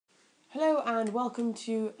Hello and welcome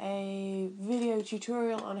to a video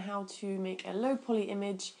tutorial on how to make a low poly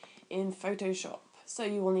image in Photoshop. So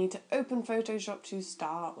you will need to open Photoshop to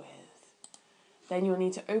start with. Then you'll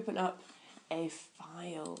need to open up a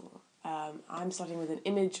file. I'm starting with an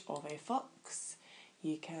image of a fox.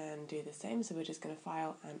 You can do the same, so we're just going to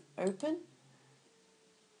file and open.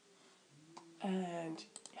 And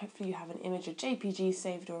hopefully you have an image of JPG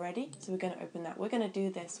saved already, so we're going to open that. We're going to do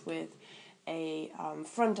this with a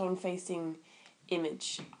front-on facing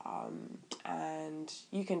image, and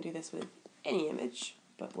you can do this with any image,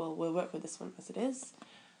 but we'll work with this one as it is.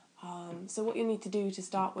 So what you need to do to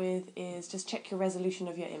start with is just check your resolution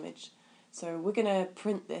of your image. So we're going to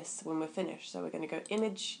print this when we're finished, so we're going to go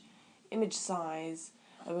image size,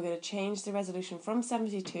 and we're going to change the resolution from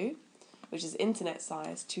 72, which is internet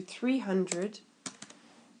size, to 300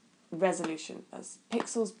 resolution as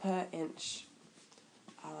pixels per inch,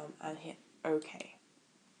 and hit OK.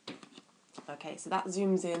 Okay, so that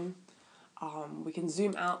zooms in. We can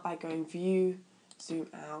zoom out by going View, Zoom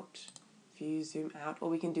Out, View, Zoom Out, or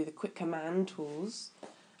we can do the quick command tools.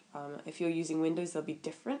 If you're using Windows, they'll be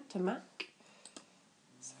different to Mac.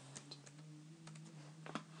 So,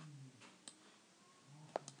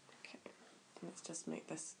 okay, let's just make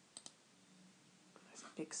this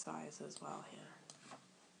a big size as well here.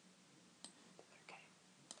 Okay.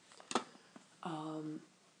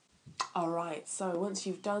 Alright, so once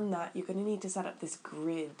you've done that, you're going to need to set up this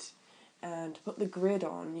grid. And to put the grid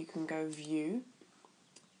on, you can go View,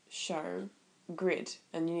 Show, Grid,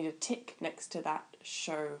 and you need a tick next to that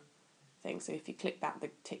Show thing. So if you click that, the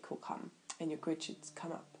tick will come, and your grid should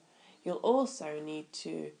come up. You'll also need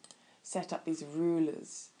to set up these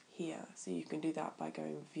rulers here. So you can do that by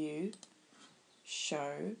going View,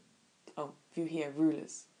 Show, View here,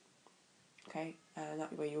 Rulers. Okay, and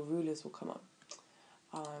that way your rulers will come up.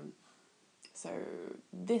 So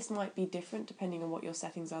this might be different depending on what your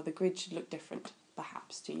settings are. The grid should look different,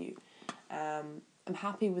 perhaps, to you. I'm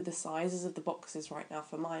happy with the sizes of the boxes right now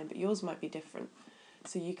for mine, but yours might be different.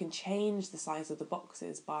 So you can change the size of the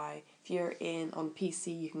boxes by, if you're on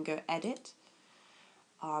PC, you can go Edit,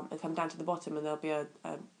 and come down to the bottom, and there'll be a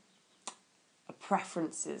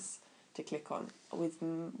Preferences to click on. With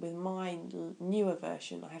my newer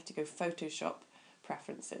version, I have to go Photoshop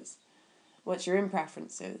Preferences. Once you're in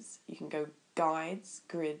Preferences, you can go Guides,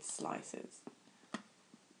 Grid, Slices.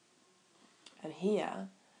 And here,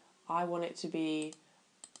 I want it to be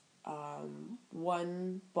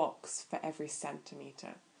one box for every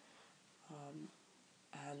centimetre.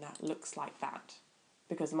 And that looks like that,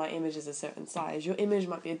 because my image is a certain size. Your image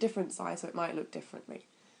might be a different size, so it might look differently.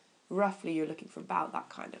 Roughly, you're looking for about that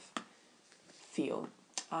kind of feel.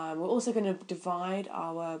 We're also going to divide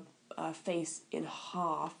our face in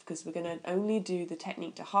half, because we're going to only do the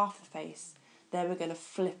technique to half the face, then we're going to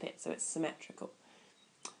flip it so it's symmetrical.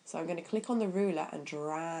 So I'm going to click on the ruler and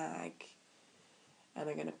drag, and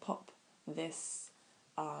I'm going to pop this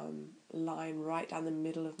line right down the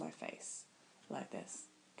middle of my face, like this.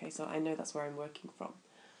 Okay, so I know that's where I'm working from.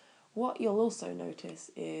 What you'll also notice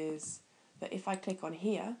is that if I click on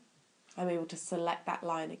here, I'm able to select that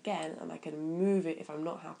line again, and I can move it if I'm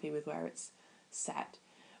not happy with where it's set.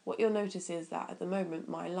 What you'll notice is that at the moment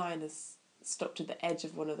my line has stopped at the edge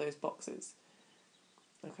of one of those boxes.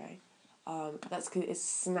 Okay, that's because it's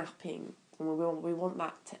snapping, and we want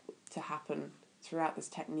that to happen throughout this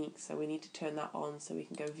technique, so we need to turn that on. So we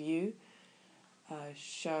can go View,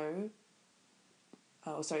 Show,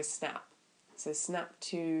 Snap. So Snap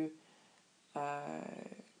to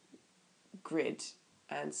Grid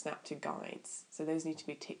and Snap to Guides. So those need to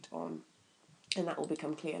be ticked on, and that will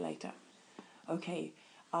become clear later. Okay,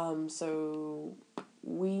 so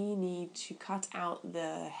we need to cut out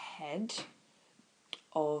the head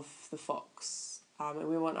of the fox, and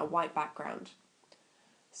we want a white background.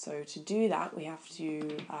 So to do that, we have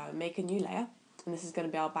to make a new layer, and this is going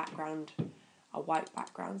to be our background, a white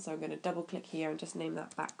background. So I'm going to double click here and just name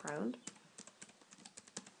that background.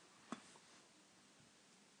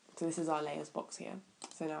 So this is our layers box here.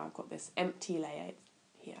 So now I've got this empty layer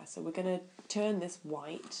here. So we're going to turn this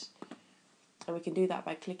white, and we can do that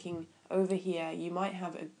by clicking over here. You might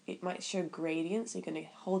have it might show gradients. So you're going to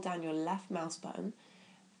hold down your left mouse button,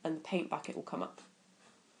 and the paint bucket will come up.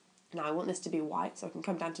 Now I want this to be white, so I can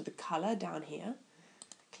come down to the colour down here,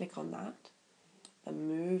 click on that, and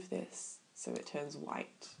move this so it turns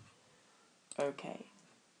white. Okay.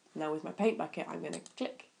 Now with my paint bucket, I'm going to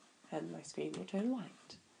click, and my screen will turn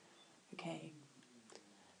white. Okay.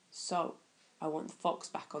 So I want the fox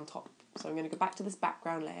back on top. So I'm going to go back to this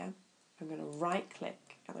background layer. I'm going to right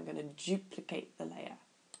click, and I'm going to duplicate the layer.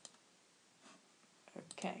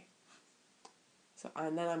 Okay. So,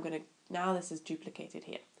 and then I'm going to, now this is duplicated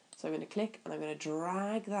here. So I'm going to click and I'm going to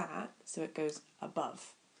drag that so it goes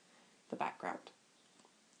above the background.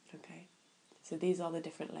 Okay, so these are the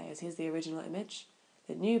different layers. Here's the original image,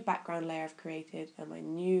 the new background layer I've created, and my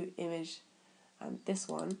new image. And this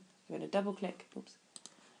one, I'm going to double click, oops,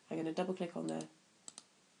 I'm going to double click on the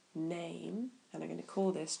name, and I'm going to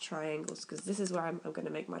call this triangles, because this is where I'm going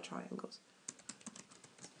to make my triangles.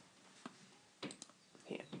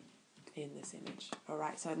 Here, in this image.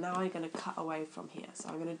 Alright, so now I'm going to cut away from here. So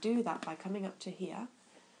I'm going to do that by coming up to here,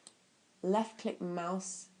 left click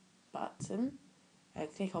mouse button,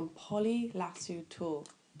 and click on Poly Lasso Tool,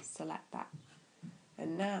 select that.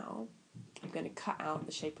 And now I'm going to cut out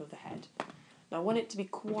the shape of the head. Now I want it to be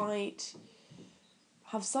quite,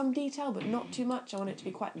 have some detail but not too much. I want it to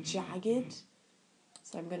be quite jagged.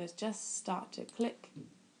 So I'm going to just start to click,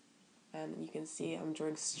 and you can see I'm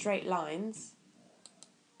drawing straight lines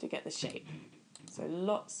to get the shape. So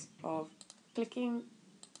lots of clicking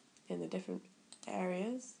in the different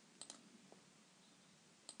areas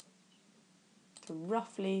to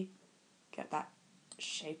roughly get that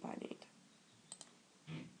shape I need.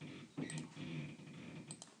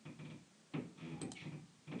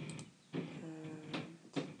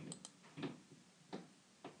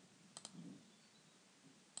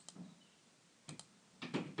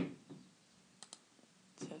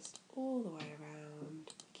 Just all the way around,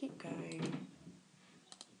 keep going.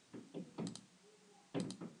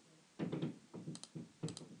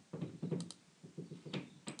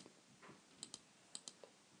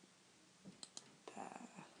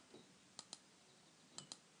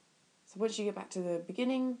 So once you get back to the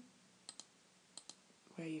beginning,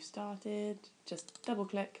 where you started, just double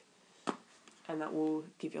click and that will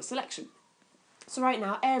give your selection. So right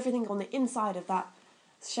now everything on the inside of that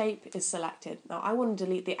shape is selected. Now I want to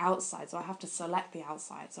delete the outside, so I have to select the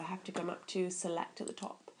outside. So I have to come up to select at the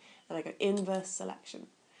top and I go inverse selection.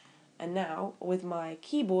 And now with my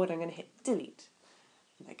keyboard I'm going to hit delete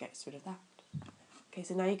and that gets rid of that. Okay,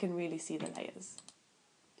 so now you can really see the layers.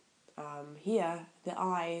 Here, the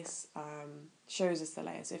eyes shows us the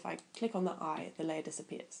layer. So if I click on the eye, the layer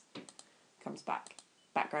disappears, comes back.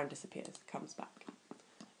 Background disappears, comes back.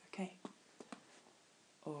 Okay.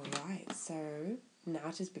 All right. So now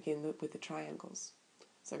to begin with the triangles.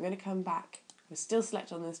 So I'm going to come back. We're still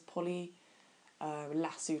select on this Poly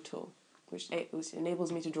Lasso tool, which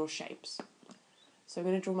enables me to draw shapes. So I'm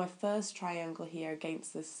going to draw my first triangle here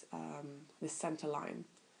against this this center line.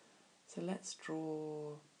 So let's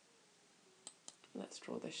draw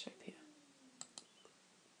this shape here.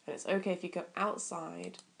 And it's okay if you go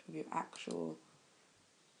outside of your actual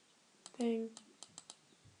thing,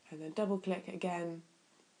 and then double click again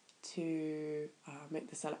to make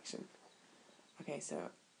the selection. Okay,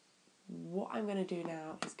 so what I'm going to do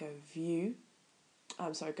now is go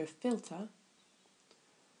go filter,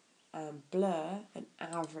 blur and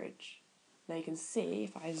average. Now you can see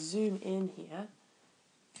if I zoom in here,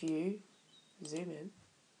 view, zoom in,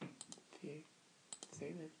 view,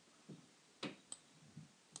 zoom in,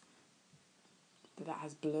 that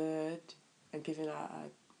has blurred and given a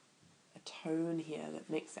tone here that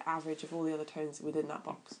makes the average of all the other tones within that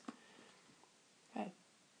box. Okay,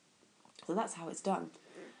 so that's how it's done.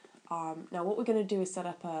 Now what we're going to do is set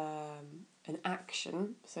up an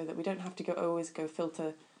action so that we don't have to always go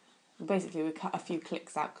filter. Basically we cut a few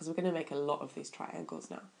clicks out because we're going to make a lot of these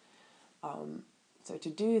triangles now. So to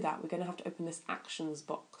do that we're going to have to open this actions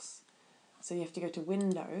box. So you have to go to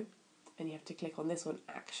window and you have to click on this one,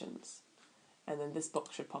 actions, and then this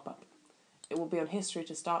box should pop up. It will be on history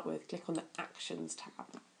to start with. Click on the actions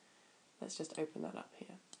tab. Let's just open that up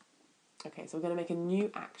here. Okay, so we're going to make a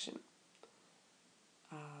new action.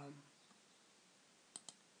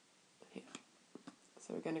 Here.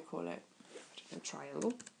 So we're going to call it a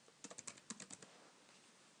triangle.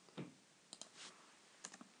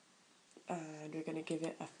 And we're going to give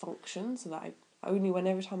it a function so that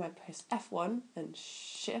every time I press F1 and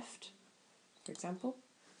Shift, for example,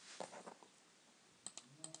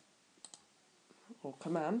 or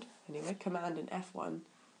Command, anyway, Command and F1,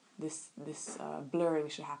 this blurring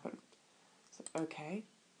should happen. So okay.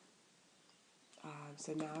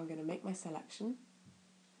 So now I'm going to make my selection.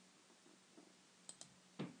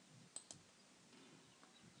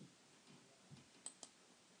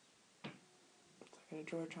 So I'm going to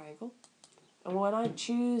draw a triangle. And when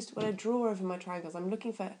I draw over my triangles, I'm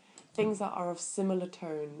looking for things that are of similar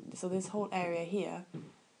tone. So this whole area here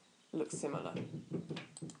looks similar.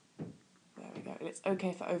 There we go. And it's okay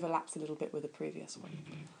if it overlaps a little bit with the previous one.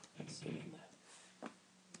 Let's zoom in there.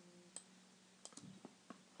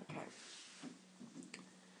 Okay.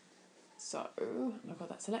 So I've got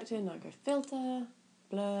that selected, now I go filter,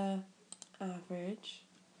 blur, average,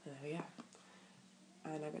 and there we go.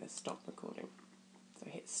 And I'm going to stop recording. So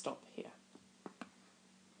hit stop here.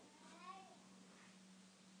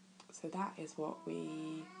 So that is what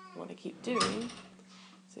we want to keep doing.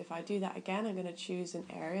 So if I do that again, I'm going to choose an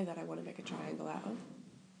area that I want to make a triangle out of.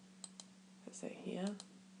 Let's say here.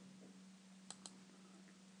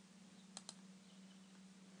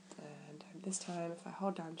 And this time, if I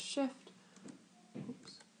hold down Shift,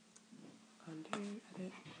 oops, undo,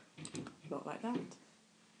 edit, not like that,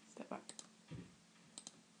 step back.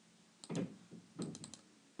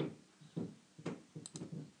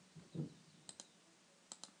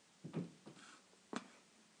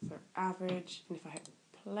 So average, and if I hit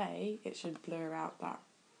play, it should blur out that.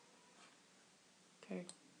 Okay.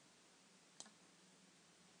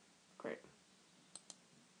 Great.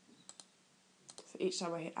 So each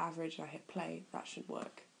time I hit average and I hit play, that should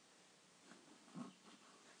work.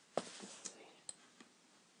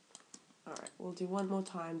 Alright, we'll do one more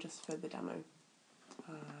time just for the demo.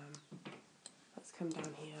 Let's come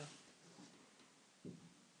down here.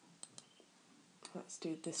 Let's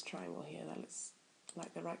do this triangle here. That looks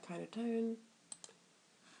like the right kind of tone.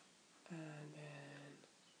 And then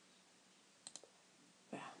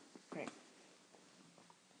there. Great.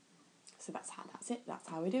 So that's it. That's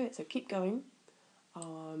how we do it. So keep going.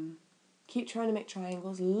 Keep trying to make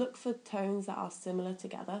triangles. Look for tones that are similar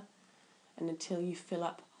together, and until you fill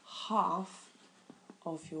up half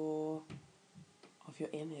of your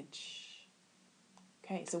image.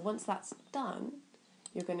 Okay, so once that's done,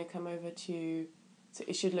 you're going to come over to, so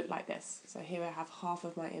it should look like this. So here I have half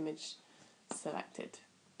of my image selected,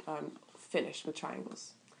 finished with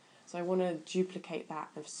triangles. So I want to duplicate that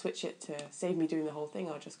and switch it to save me doing the whole thing.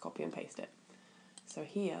 I'll just copy and paste it. So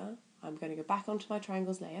here I'm going to go back onto my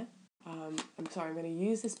triangles layer. I'm going to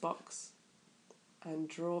use this box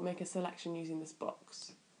and make a selection using this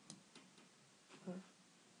box.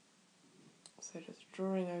 So just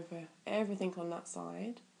drawing over everything on that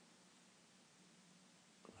side,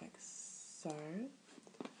 like so.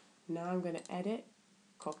 Now I'm going to edit,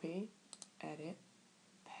 copy, edit,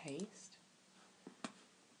 paste.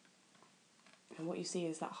 And what you see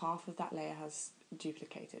is that half of that layer has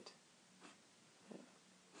duplicated.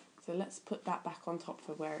 So let's put that back on top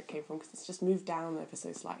for where it came from, because it's just moved down ever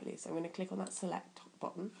so slightly. So I'm going to click on that select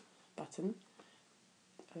button.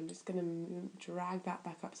 I'm just going to drag that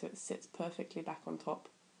back up so it sits perfectly back on top.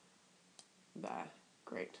 There.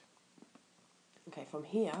 Great. Okay, from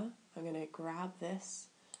here, I'm going to grab this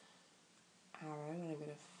arrow and I'm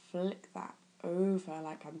going to flick that over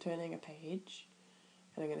like I'm turning a page.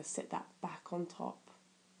 And I'm going to sit that back on top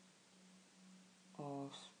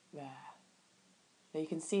of there. Now you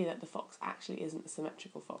can see that the fox actually isn't a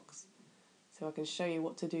symmetrical fox. So I can show you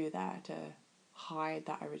what to do there to hide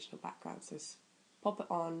that original background. So pop it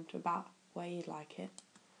on to about where you'd like it.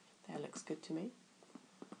 There, looks good to me.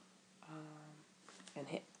 And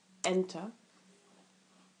hit enter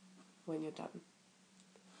when you're done.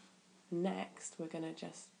 Next, we're going to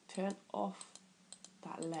just turn off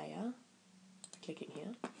that layer, clicking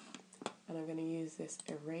here, and I'm going to use this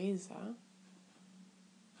eraser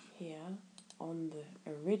here on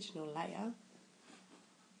the original layer,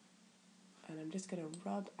 and I'm just going to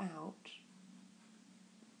rub out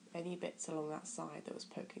any bits along that side that was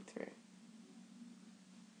poking through.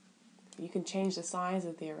 You can change the size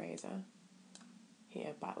of the eraser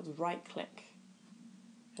here by right click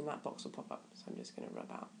and that box will pop up. So I'm just going to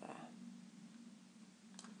rub out there.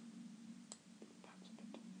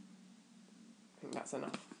 I think that's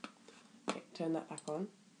enough. Okay, turn that back on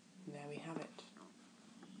and there we have it.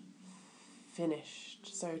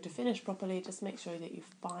 Finished. So to finish properly, just make sure that you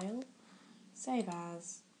file, save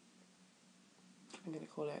as, I'm going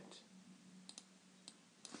to call it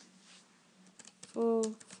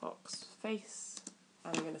Full Fox Face,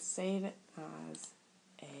 and I'm going to save it as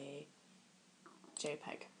a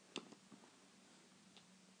JPEG.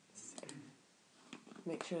 So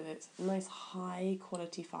make sure that it's a nice high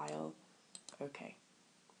quality file. Okay,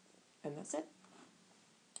 and that's it.